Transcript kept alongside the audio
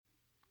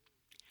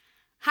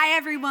Hi,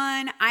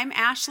 everyone. I'm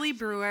Ashley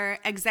Brewer,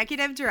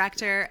 Executive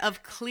Director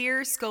of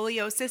Clear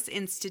Scoliosis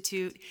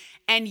Institute,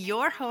 and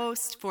your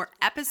host for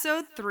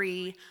episode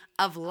 3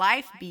 of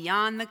Life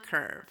Beyond the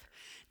Curve.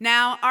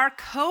 Now, our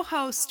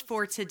co-host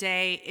for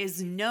today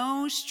is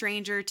no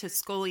stranger to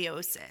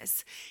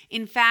scoliosis.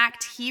 In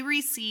fact, he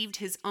received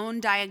his own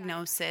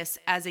diagnosis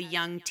as a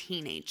young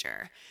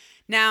teenager.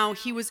 Now,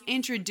 he was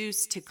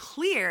introduced to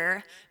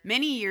Clear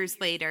many years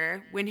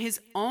later when his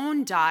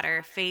own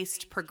daughter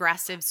faced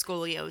progressive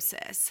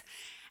scoliosis.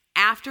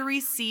 After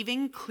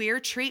receiving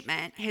Clear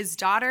treatment, his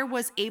daughter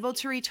was able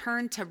to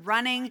return to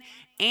running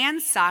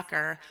and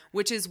soccer,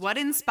 which is what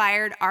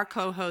inspired our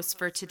co-host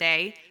for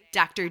today,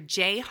 Dr.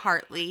 Jay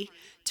Hartley,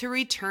 to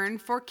return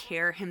for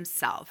care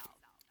himself.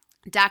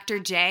 Dr.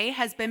 Jay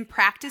has been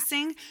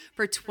practicing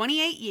for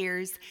 28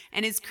 years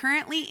and is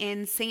currently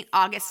in St.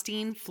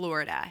 Augustine,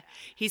 Florida.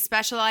 He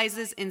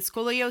specializes in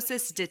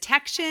scoliosis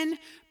detection,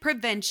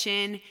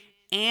 prevention,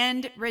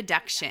 and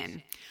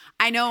reduction.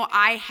 I know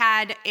I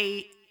had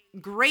a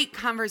great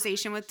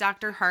conversation with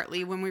Dr.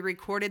 Hartley when we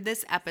recorded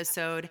this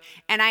episode,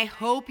 and I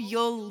hope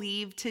you'll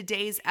leave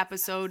today's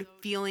episode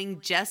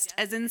feeling just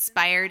as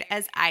inspired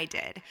as I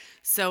did.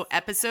 So,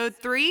 episode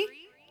 3,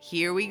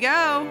 here we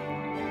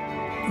go.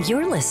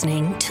 You're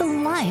listening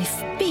to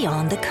Life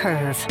Beyond the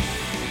Curve,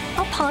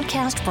 a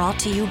podcast brought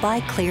to you by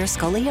Clear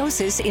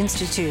Scoliosis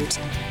Institute.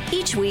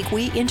 Each week,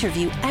 we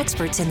interview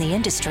experts in the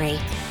industry,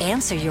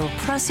 answer your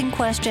pressing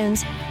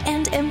questions,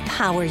 and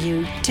empower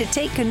you to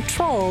take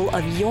control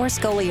of your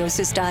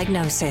scoliosis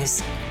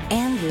diagnosis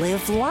and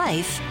live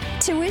life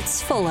to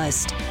its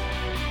fullest.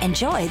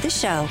 Enjoy the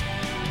show.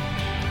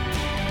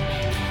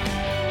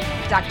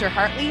 Dr.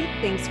 Hartley,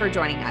 thanks for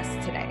joining us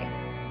today.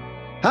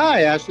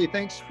 Hi, Ashley.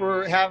 Thanks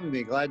for having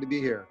me. Glad to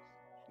be here.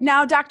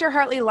 Now, Dr.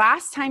 Hartley,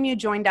 last time you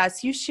joined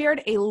us, you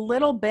shared a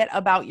little bit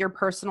about your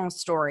personal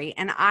story,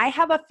 and I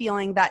have a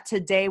feeling that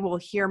today we'll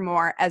hear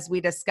more as we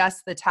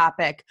discuss the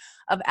topic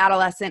of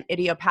adolescent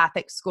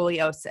idiopathic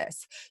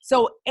scoliosis.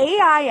 So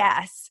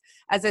AIS,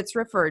 as it's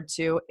referred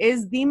to,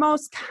 is the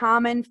most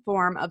common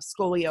form of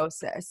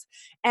scoliosis,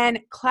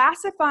 and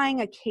classifying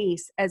a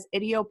case as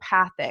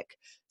idiopathic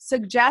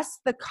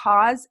suggests the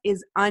cause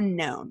is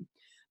unknown.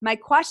 My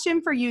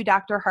question for you,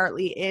 Dr.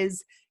 Hartley,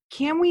 is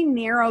can we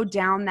narrow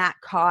down that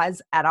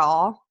cause at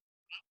all?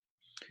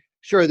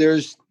 Sure.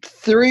 There's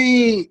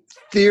 3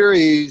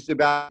 theories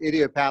about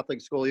idiopathic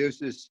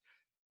scoliosis.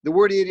 The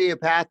word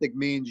idiopathic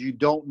means you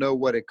don't know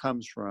what it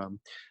comes from.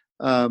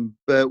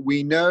 But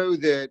we know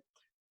that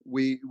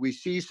we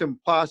see some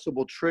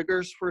possible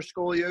triggers for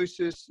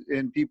scoliosis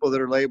in people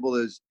that are labeled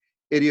as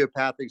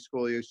idiopathic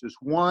scoliosis.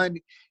 One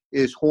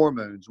is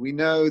hormones. We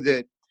know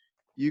that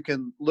you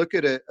can look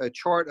at a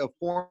chart of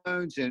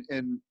hormones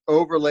and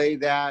overlay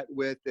that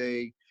with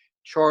a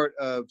chart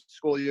of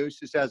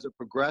scoliosis as it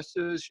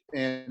progresses,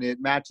 and it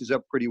matches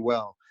up pretty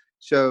well.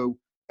 So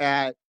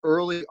at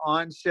early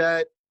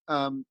onset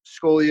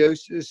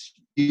scoliosis,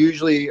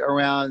 usually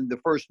around the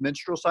first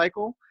menstrual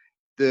cycle,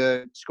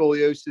 the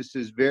scoliosis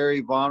is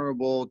very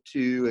vulnerable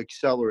to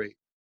accelerate.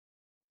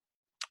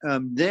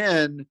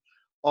 Then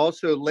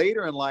also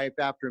later in life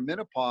after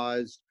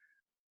menopause,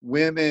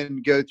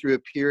 women go through a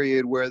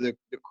period where the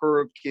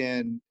curve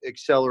can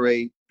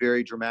accelerate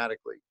very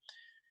dramatically.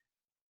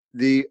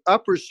 The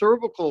upper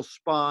cervical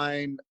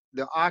spine,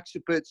 the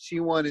occiput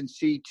C1 and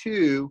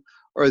C2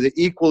 are the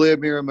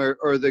equilibrium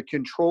or the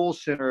control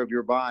center of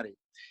your body.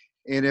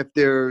 And if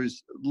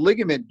there's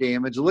ligament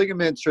damage,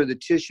 ligaments are the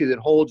tissue that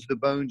holds the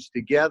bones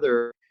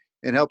together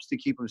and helps to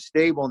keep them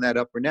stable in that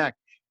upper neck.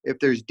 If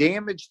there's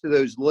damage to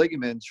those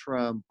ligaments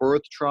from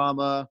birth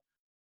trauma,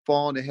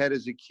 falling ahead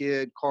as a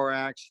kid, car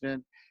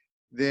accident,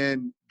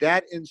 then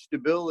that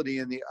instability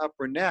in the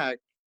upper neck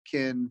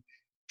can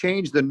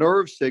change the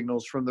nerve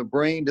signals from the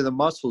brain to the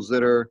muscles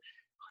that are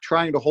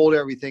trying to hold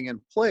everything in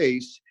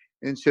place.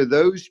 And so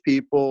those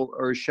people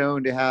are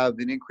shown to have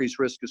an increased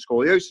risk of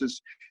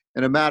scoliosis.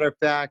 And a matter of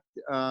fact,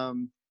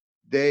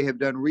 they have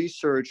done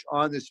research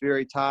on this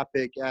very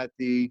topic at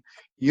the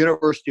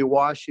University of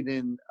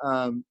Washington,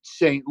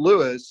 St.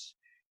 Louis.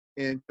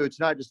 And so it's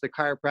not just a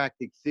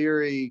chiropractic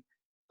theory.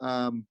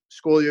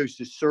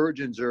 Scoliosis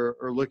surgeons are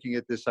looking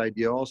at this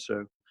idea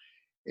also.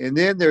 And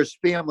then there's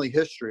family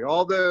history.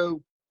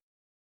 Although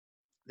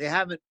they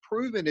haven't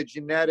proven a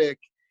genetic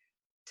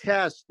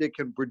test that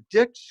can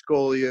predict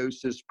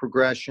scoliosis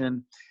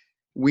progression,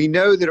 we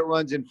know that it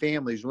runs in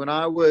families. When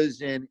I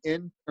was an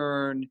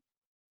intern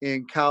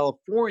in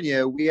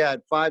California, we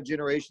had 5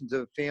 generations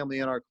of family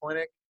in our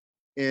clinic,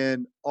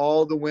 and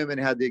all the women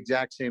had the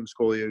exact same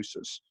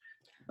scoliosis.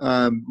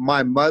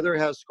 My mother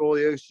has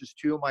scoliosis,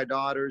 2 of my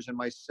daughters and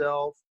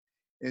myself.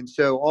 And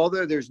so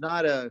although there's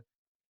not a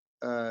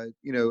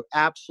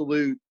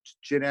absolute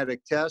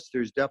genetic test,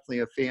 there's definitely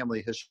a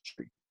family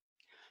history.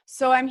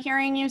 So I'm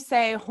hearing you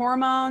say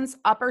hormones,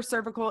 upper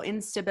cervical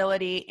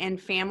instability, and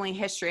family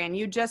history. And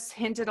you just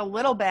hinted a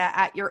little bit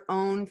at your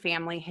own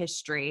family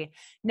history.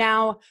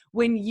 Now,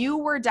 when you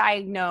were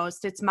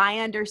diagnosed, it's my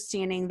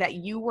understanding that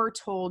you were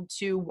told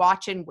to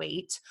watch and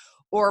wait,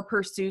 or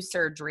pursue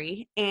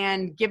surgery.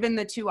 And given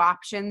the two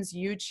options,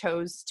 you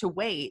chose to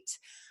wait.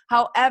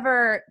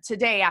 However,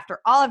 today, after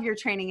all of your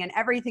training and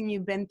everything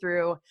you've been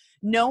through,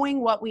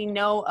 knowing what we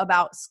know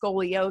about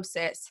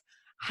scoliosis,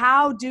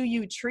 how do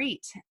you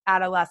treat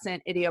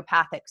adolescent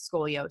idiopathic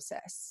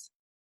scoliosis?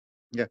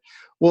 Yeah.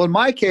 Well, in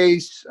my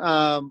case,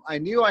 I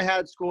knew I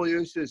had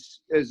scoliosis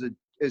as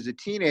a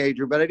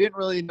teenager, but I didn't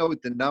really know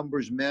what the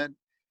numbers meant.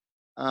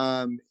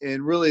 And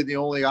really, the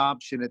only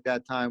option at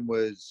that time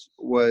was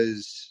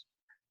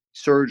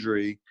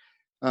surgery,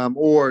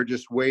 or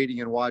just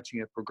waiting and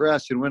watching it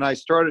progress. And when I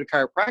started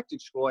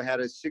chiropractic school, I had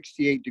a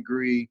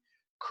 68-degree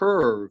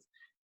curve,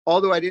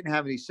 although I didn't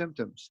have any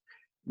symptoms.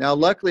 Now,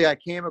 luckily, I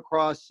came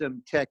across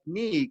some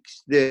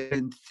techniques that,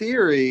 in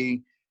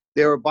theory,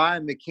 they were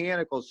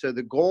biomechanical. So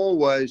the goal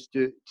was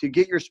to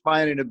get your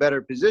spine in a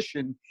better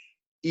position,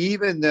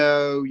 even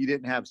though you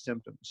didn't have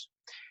symptoms.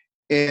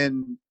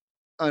 And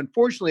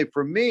unfortunately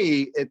for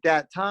me, at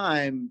that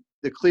time,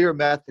 the clear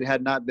method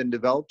had not been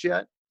developed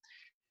yet.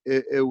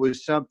 It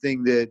was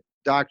something that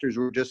doctors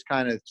were just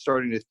kind of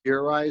starting to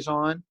theorize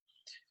on.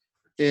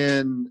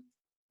 And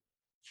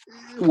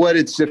what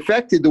it's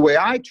affected, the way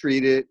I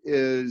treat it,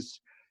 is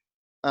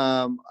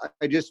I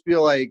just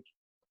feel like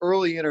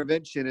early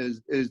intervention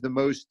is the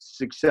most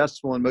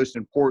successful and most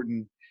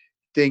important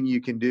thing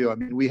you can do. I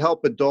mean, we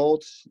help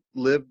adults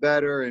live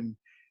better and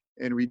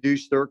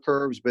reduce their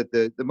curves, but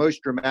the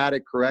most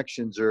dramatic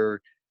corrections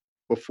are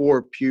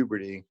before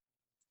puberty.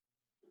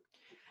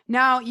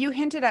 Now, you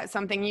hinted at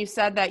something. You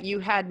said that you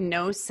had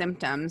no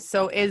symptoms.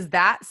 So is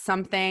that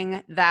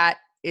something that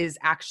is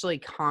actually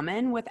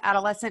common with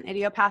adolescent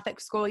idiopathic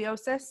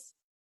scoliosis?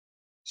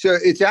 So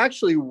it's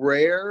actually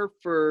rare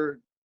for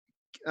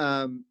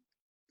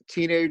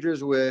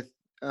teenagers with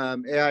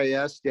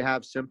AIS to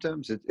have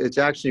symptoms. It's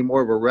actually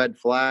more of a red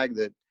flag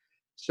that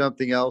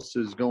something else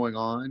is going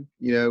on,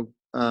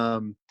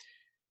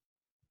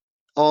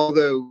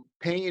 although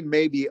pain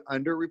may be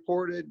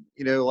underreported,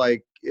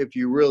 like if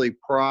you really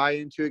pry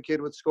into a kid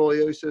with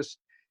scoliosis,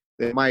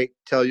 they might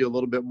tell you a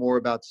little bit more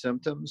about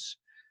symptoms.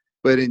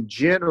 But in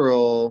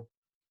general,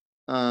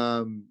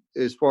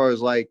 as far as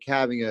like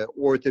having an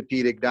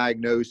orthopedic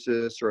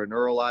diagnosis or a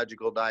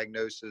neurological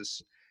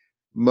diagnosis,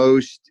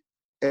 most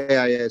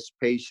AIS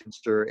patients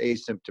are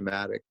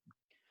asymptomatic.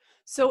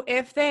 So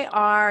if they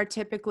are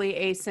typically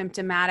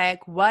asymptomatic,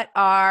 what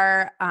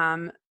are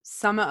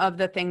some of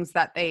the things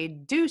that they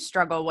do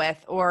struggle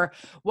with, or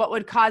what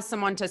would cause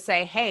someone to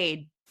say,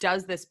 hey,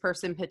 does this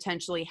person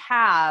potentially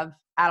have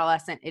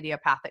adolescent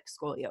idiopathic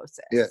scoliosis?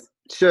 Yeah.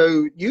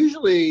 So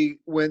usually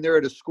when they're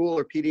at a school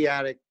or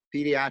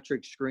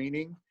pediatric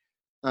screening,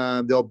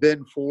 they'll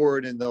bend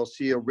forward and they'll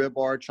see a rib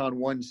arch on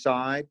one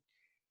side.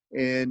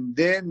 And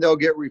then they'll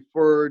get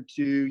referred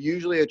to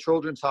usually a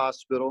children's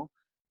hospital.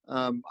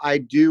 I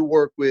do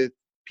work with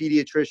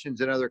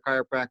pediatricians and other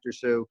chiropractors,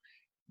 so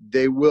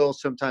they will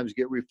sometimes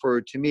get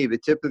referred to me.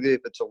 But typically,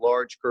 if it's a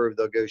large curve,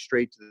 they'll go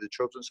straight to the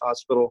children's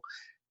hospital.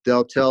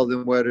 They'll tell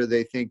them whether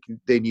they think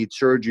they need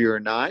surgery or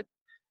not.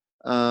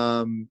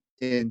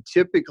 And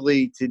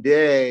typically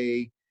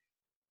today,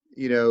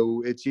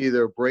 it's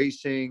either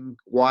bracing,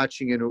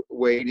 watching and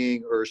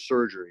waiting, or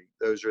surgery.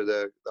 Those are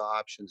the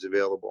options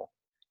available.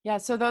 Yeah,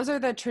 so those are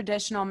the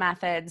traditional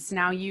methods.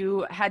 Now,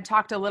 you had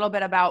talked a little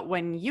bit about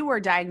when you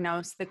were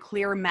diagnosed, the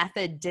clear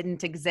method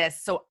didn't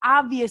exist. So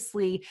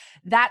obviously,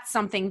 that's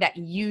something that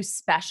you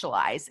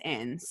specialize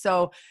in.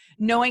 So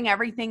knowing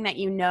everything that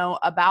you know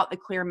about the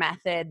clear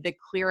method, the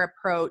clear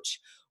approach,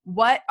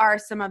 what are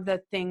some of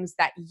the things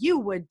that you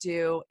would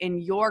do in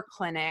your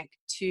clinic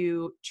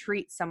to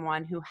treat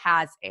someone who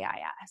has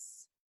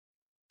AIS?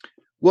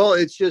 Well,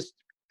 it's just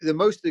the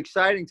most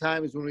exciting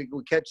time is when we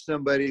catch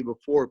somebody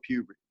before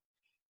puberty,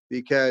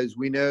 because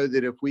we know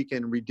that if we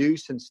can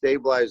reduce and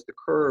stabilize the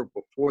curve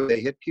before they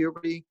hit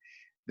puberty,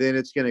 then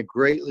it's going to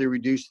greatly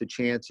reduce the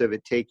chance of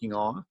it taking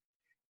off.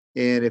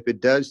 And if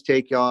it does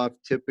take off,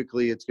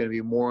 typically it's going to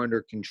be more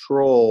under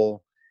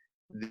control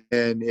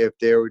than if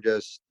they were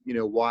just,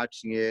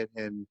 watching it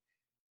and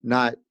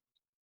not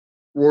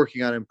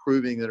working on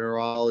improving the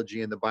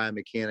neurology and the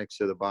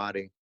biomechanics of the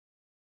body.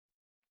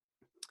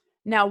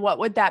 Now, what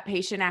would that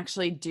patient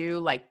actually do,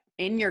 like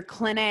in your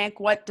clinic?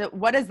 What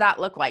does that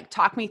look like?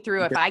 Talk me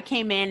through if I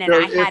came in and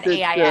I had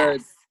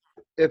AIS.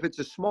 If it's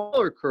a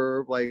smaller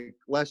curve, like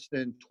less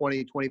than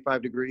 20,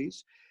 25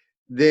 degrees,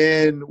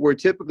 then we're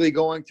typically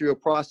going through a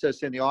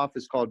process in the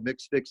office called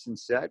mix, fix, and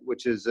set,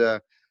 which is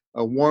a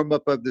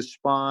warm-up of the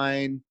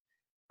spine,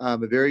 a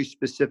very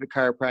specific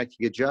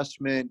chiropractic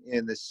adjustment,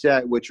 and the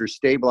set, which are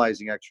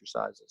stabilizing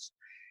exercises.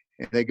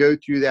 And they go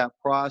through that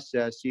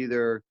process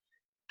either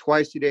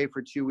twice a day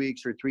for 2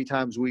 weeks or 3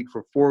 times a week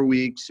for 4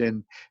 weeks.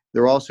 And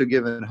they're also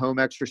given home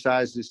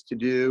exercises to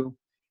do.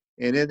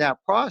 And in that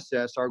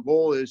process, our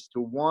goal is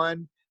to,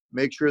 1,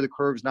 make sure the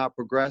curve's not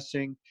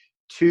progressing,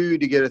 2,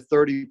 to get a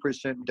 30%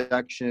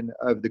 reduction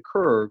of the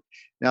curve.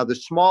 Now, the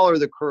smaller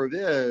the curve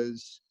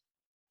is,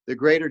 the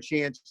greater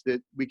chance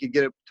that we could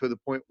get it to the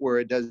point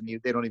where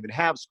they don't even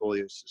have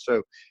scoliosis.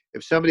 So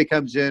if somebody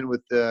comes in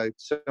with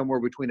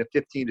somewhere between a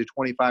 15 to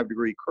 25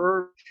 degree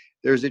curve,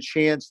 there's a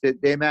chance that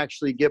they may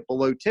actually get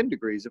below 10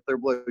 degrees. If they're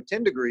below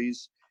 10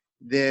 degrees,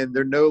 then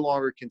they're no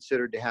longer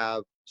considered to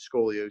have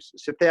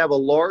scoliosis. If they have a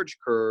large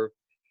curve,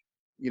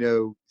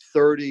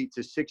 30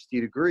 to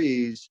 60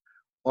 degrees,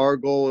 our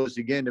goal is,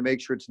 again, to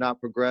make sure it's not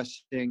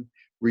progressing,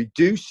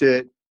 reduce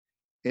it,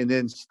 and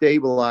then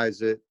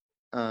stabilize it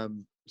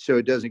so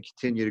it doesn't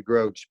continue to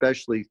grow,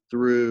 especially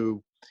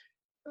through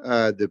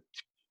the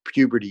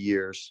puberty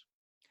years.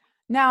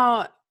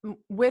 Now,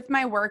 with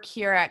my work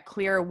here at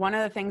Clear, one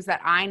of the things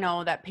that I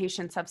know that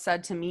patients have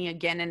said to me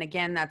again and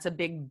again, that's a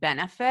big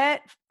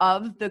benefit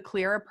of the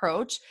Clear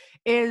approach,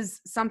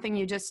 is something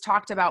you just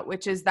talked about,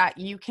 which is that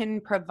you can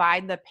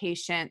provide the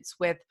patients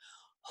with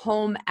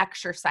home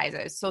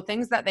exercises. So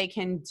things that they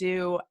can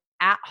do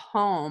at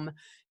home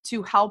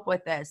to help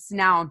with this.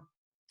 Now,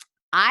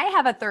 I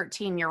have a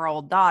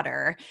 13-year-old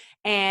daughter,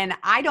 and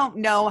I don't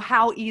know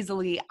how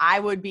easily I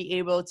would be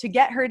able to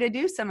get her to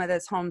do some of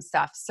this home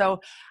stuff.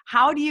 So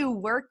how do you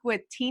work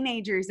with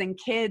teenagers and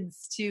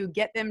kids to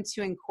get them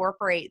to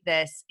incorporate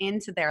this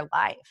into their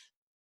life?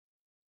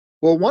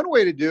 Well, one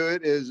way to do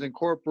it is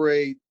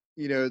incorporate,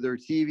 their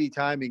TV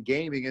time and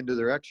gaming into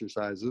their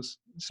exercises.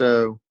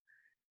 So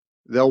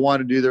they'll want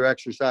to do their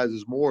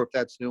exercises more if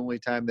that's the only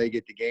time they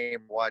get to game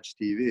or watch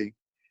TV.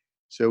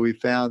 So we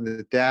found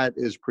that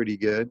is pretty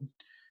good.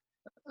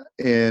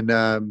 And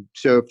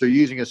so if they're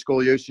using a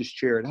scoliosis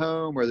chair at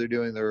home, or they're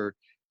doing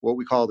what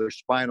we call their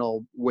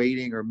spinal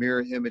weighting or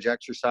mirror image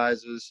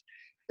exercises,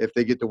 if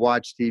they get to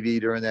watch TV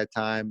during that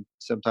time,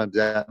 sometimes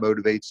that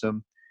motivates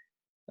them.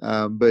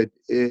 But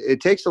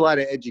it takes a lot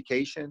of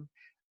education.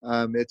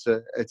 It's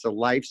a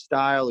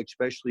lifestyle,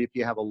 especially if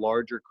you have a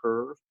larger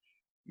curve.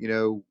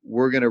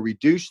 We're going to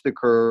reduce the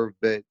curve,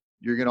 but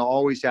you're going to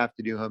always have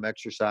to do home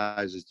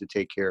exercises to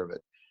take care of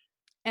it.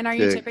 And are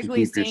you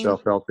typically keep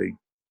yourself healthy?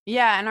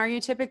 Yeah. And are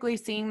you typically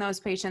seeing those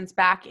patients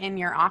back in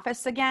your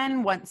office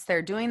again once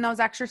they're doing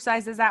those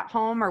exercises at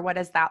home, or what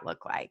does that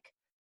look like?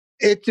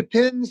 It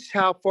depends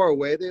how far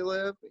away they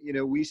live.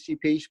 We see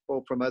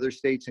people from other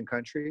states and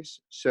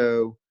countries.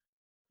 So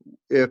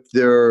if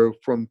they're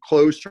from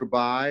closer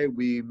by,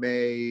 we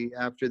may,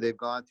 after they've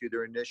gone through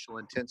their initial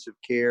intensive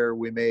care,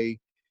 we may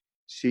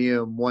see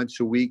them once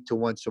a week to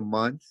once a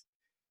month.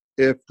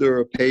 If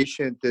they're a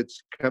patient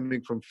that's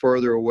coming from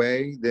further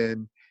away,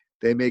 then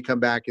they may come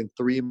back in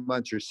 3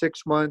 months or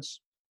 6 months.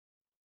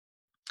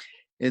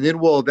 And then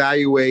we'll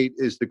evaluate,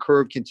 is the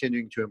curve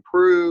continuing to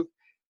improve?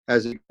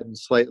 Has it gotten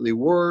slightly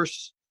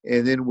worse?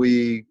 And then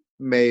we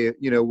may,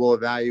 we'll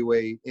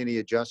evaluate any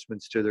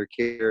adjustments to their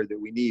care that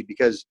we need,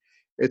 because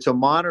it's a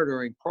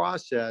monitoring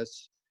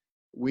process.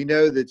 We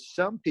know that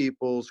some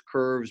people's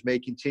curves may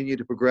continue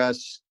to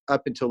progress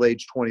up until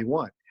age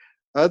 21.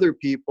 Other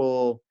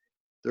people,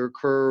 their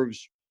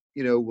curves,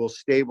 will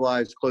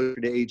stabilize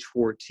closer to age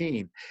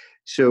 14.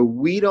 So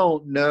we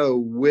don't know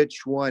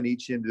which one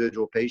each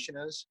individual patient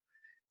is.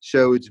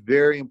 So it's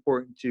very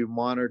important to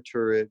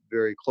monitor it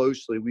very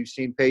closely. We've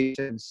seen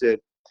patients that,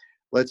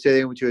 let's say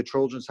they went to a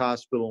children's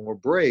hospital and were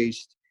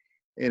braced,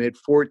 and at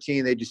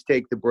 14, they just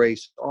take the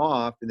brace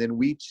off, and then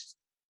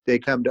they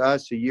come to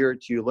us a year or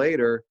two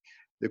later.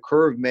 The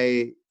curve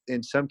may,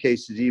 in some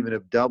cases, even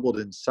have doubled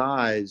in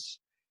size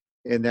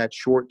in that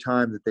short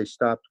time that they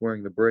stopped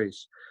wearing the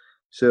brace.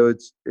 So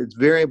it's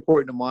very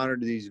important to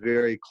monitor these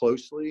very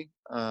closely,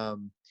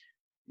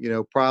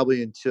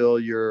 probably until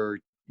you're,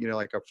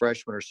 like a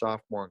freshman or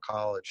sophomore in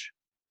college.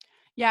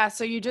 Yeah.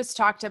 So you just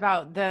talked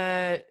about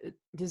the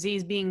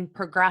disease being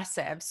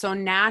progressive. So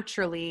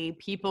naturally,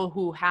 people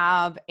who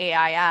have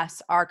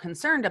AIS are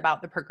concerned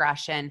about the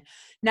progression.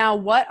 Now,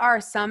 what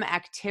are some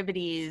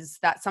activities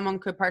that someone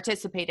could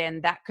participate in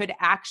that could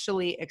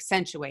actually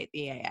accentuate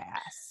the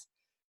AIS?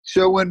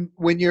 So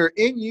when you're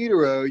in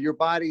utero, your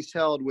body's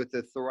held with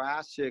a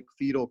thoracic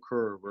fetal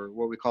curve, or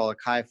what we call a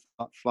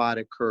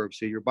kyphotic curve.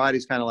 So your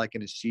body's kind of like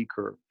in a C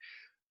curve.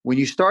 When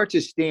you start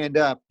to stand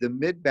up, the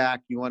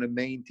mid-back, you want to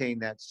maintain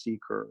that C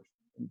curve,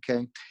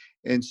 okay?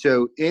 And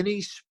so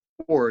any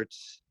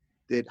sports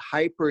that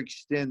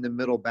hyperextend the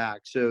middle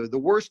back, so the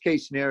worst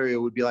case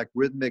scenario would be like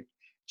rhythmic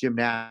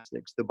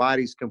gymnastics. The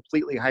body's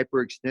completely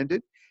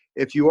hyperextended.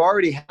 If you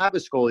already have a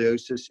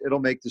scoliosis, it'll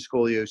make the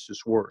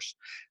scoliosis worse.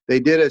 They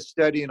did a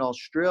study in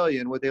Australia,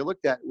 and what they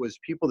looked at was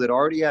people that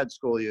already had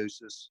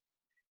scoliosis,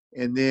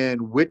 and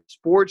then which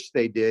sports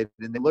they did,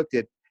 and they looked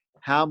at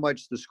how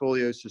much the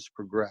scoliosis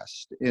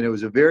progressed. And it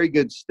was a very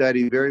good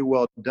study, very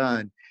well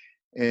done.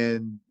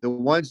 And the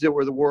ones that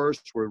were the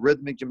worst were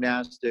rhythmic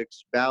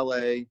gymnastics,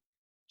 ballet,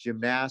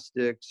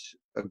 gymnastics,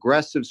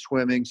 aggressive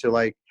swimming. So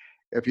like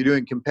if you're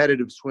doing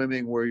competitive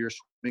swimming where you're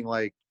swimming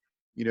like,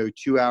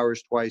 2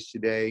 hours twice a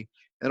day,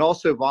 and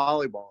also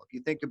volleyball. If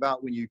you think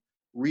about when you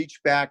reach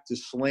back to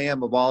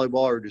slam a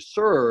volleyball or to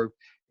serve,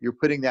 you're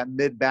putting that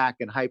mid-back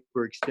in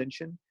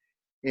hyperextension.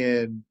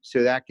 And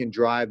so that can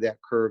drive that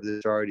curve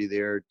that's already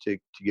there to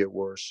get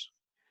worse.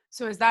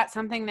 So is that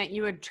something that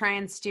you would try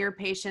and steer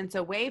patients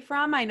away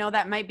from? I know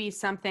that might be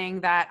something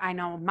that I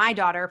know my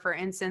daughter, for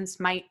instance,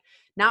 might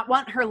not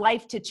want her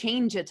life to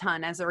change a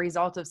ton as a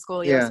result of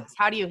scoliosis. Yeah.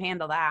 How do you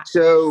handle that?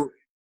 So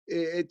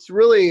it's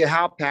really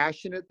how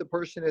passionate the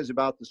person is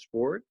about the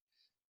sport.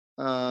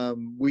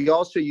 We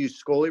also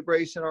use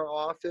ScolioBrace in our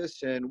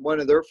office, and one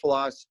of their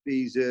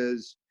philosophies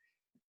is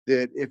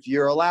that if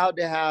you're allowed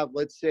to have,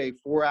 let's say,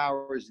 4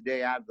 hours a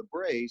day out of the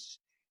brace,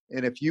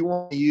 and if you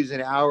want to use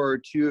an hour or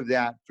two of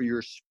that for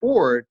your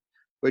sport,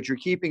 but you're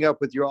keeping up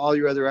with all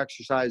your other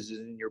exercises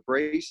in your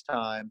brace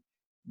time,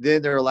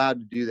 then they're allowed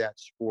to do that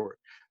sport.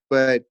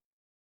 But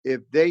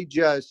if they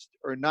just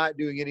are not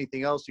doing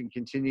anything else and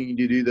continuing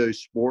to do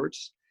those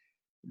sports,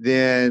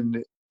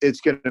 then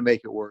it's going to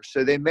make it worse.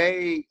 So they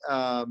may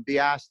be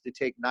asked to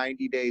take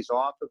 90 days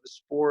off of the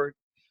sport,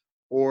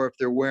 or if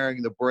they're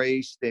wearing the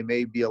brace, they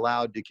may be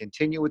allowed to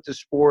continue with the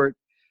sport.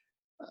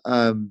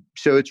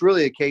 So it's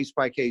really a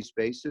case-by-case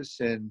basis.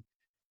 And,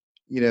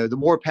 the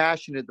more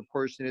passionate the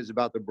person is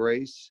about the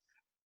brace,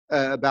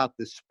 about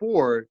the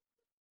sport,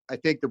 I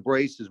think the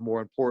brace is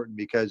more important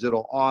because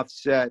it'll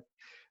offset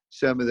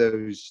some of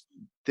those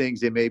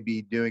things they may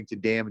be doing to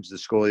damage the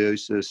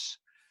scoliosis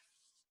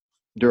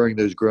during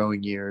those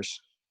growing years.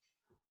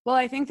 Well,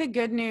 I think the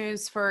good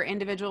news for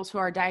individuals who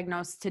are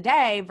diagnosed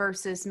today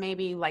versus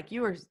maybe like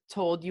you were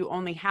told you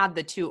only had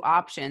the two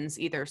options,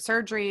 either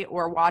surgery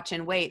or watch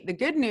and wait. The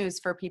good news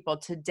for people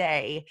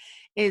today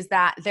is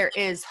that there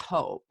is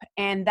hope.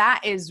 And that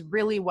is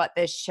really what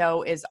this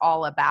show is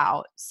all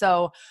about.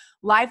 So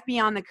Life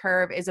Beyond the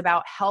Curve is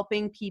about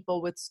helping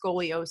people with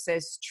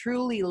scoliosis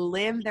truly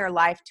live their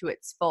life to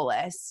its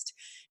fullest.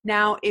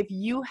 Now, if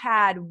you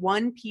had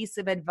one piece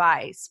of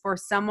advice for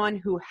someone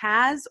who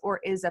has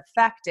or is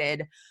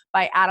affected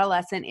by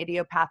adolescent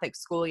idiopathic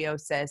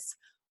scoliosis,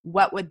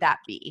 what would that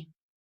be?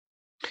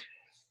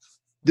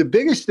 The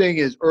biggest thing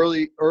is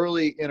early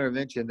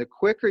intervention. The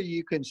quicker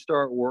you can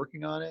start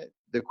working on it,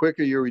 the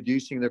quicker you're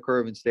reducing the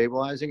curve and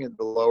stabilizing it,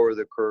 the lower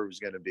the curve is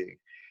going to be.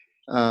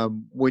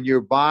 When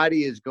your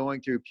body is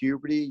going through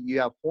puberty, you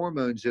have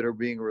hormones that are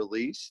being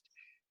released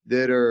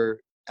that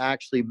are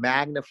actually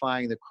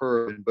magnifying the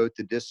curve in both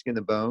the disc and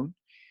the bone.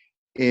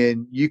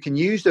 And you can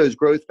use those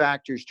growth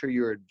factors to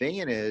your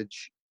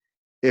advantage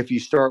if you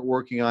start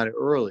working on it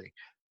early.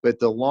 But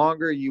the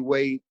longer you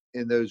wait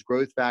and those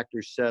growth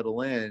factors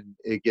settle in,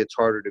 it gets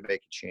harder to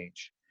make a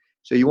change.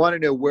 So you want to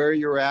know where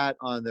you're at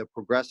on the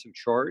progressive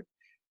chart,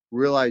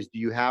 realize, do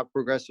you have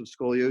progressive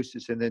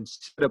scoliosis, and then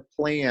set a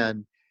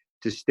plan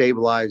to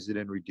stabilize it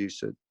and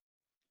reduce it.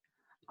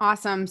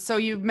 Awesome. So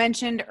you've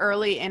mentioned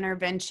early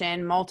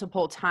intervention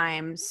multiple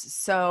times.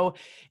 So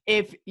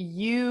if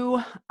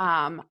you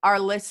are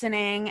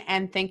listening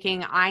and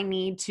thinking, I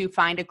need to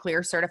find a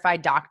CLEAR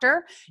certified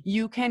doctor,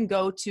 you can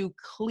go to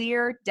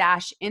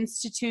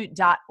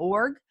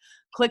clear-institute.org,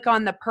 click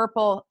on the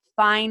purple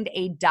Find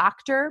a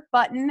Doctor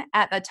button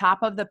at the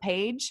top of the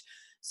page,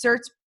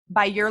 search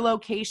by your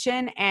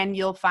location, and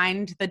you'll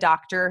find the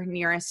doctor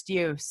nearest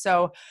you.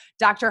 So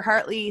Dr.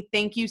 Hartley,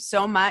 thank you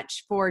so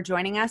much for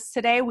joining us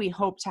today. We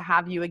hope to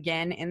have you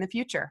again in the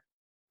future.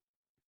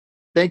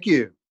 Thank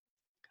you.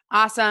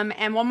 Awesome.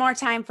 And one more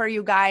time for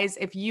you guys,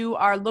 if you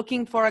are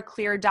looking for a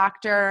CLEAR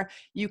doctor,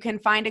 you can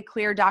find a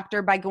CLEAR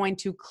doctor by going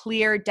to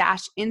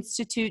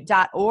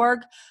clear-institute.org.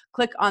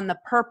 Click on the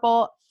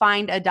purple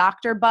Find a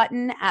Doctor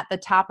button at the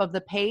top of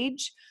the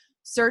page.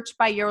 Search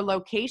by your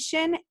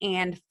location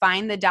and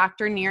find the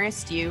doctor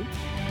nearest you.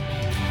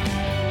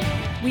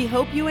 We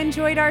hope you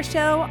enjoyed our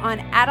show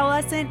on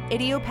adolescent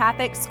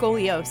idiopathic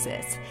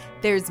scoliosis.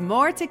 There's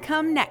more to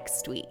come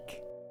next week.